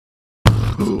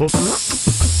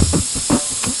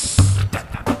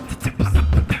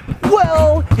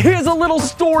Well, here's a little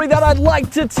story that I'd like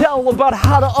to tell about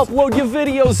how to upload your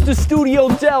videos to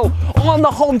StudioDell on the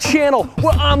home channel,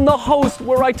 where I'm the host,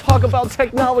 where I talk about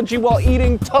technology while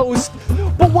eating toast.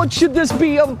 But what should this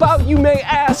be about, you may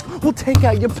ask? Well, take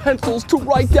out your pencils to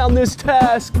write down this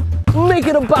task. Make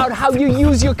it about how you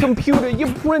use your computer.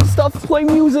 You print stuff, play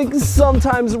music,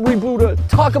 sometimes reboot it.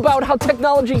 Talk about how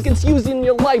technology gets used in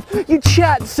your life. You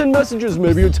chat, send messages,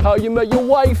 maybe it's how you met your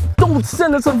wife. Don't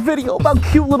send us a video about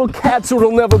cute little cats so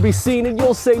it'll never be seen and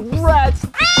you'll say, rats.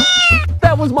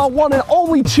 That was my one and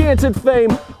only chance at fame.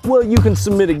 Well, you can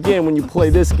submit again when you play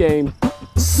this game.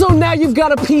 So now you've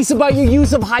got a piece about your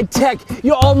use of high tech.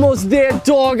 You're almost there,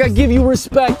 dog, I give you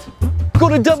respect. Go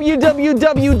to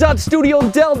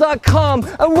www.studiodell.com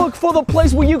and look for the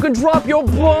place where you can drop your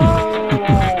bomb.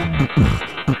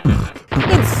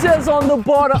 It says on the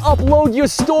bar to upload your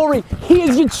story.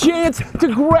 Here's your chance to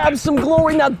grab some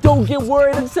glory. Now don't get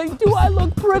worried and say, do I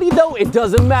look pretty though? It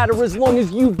doesn't matter as long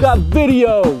as you've got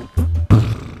video.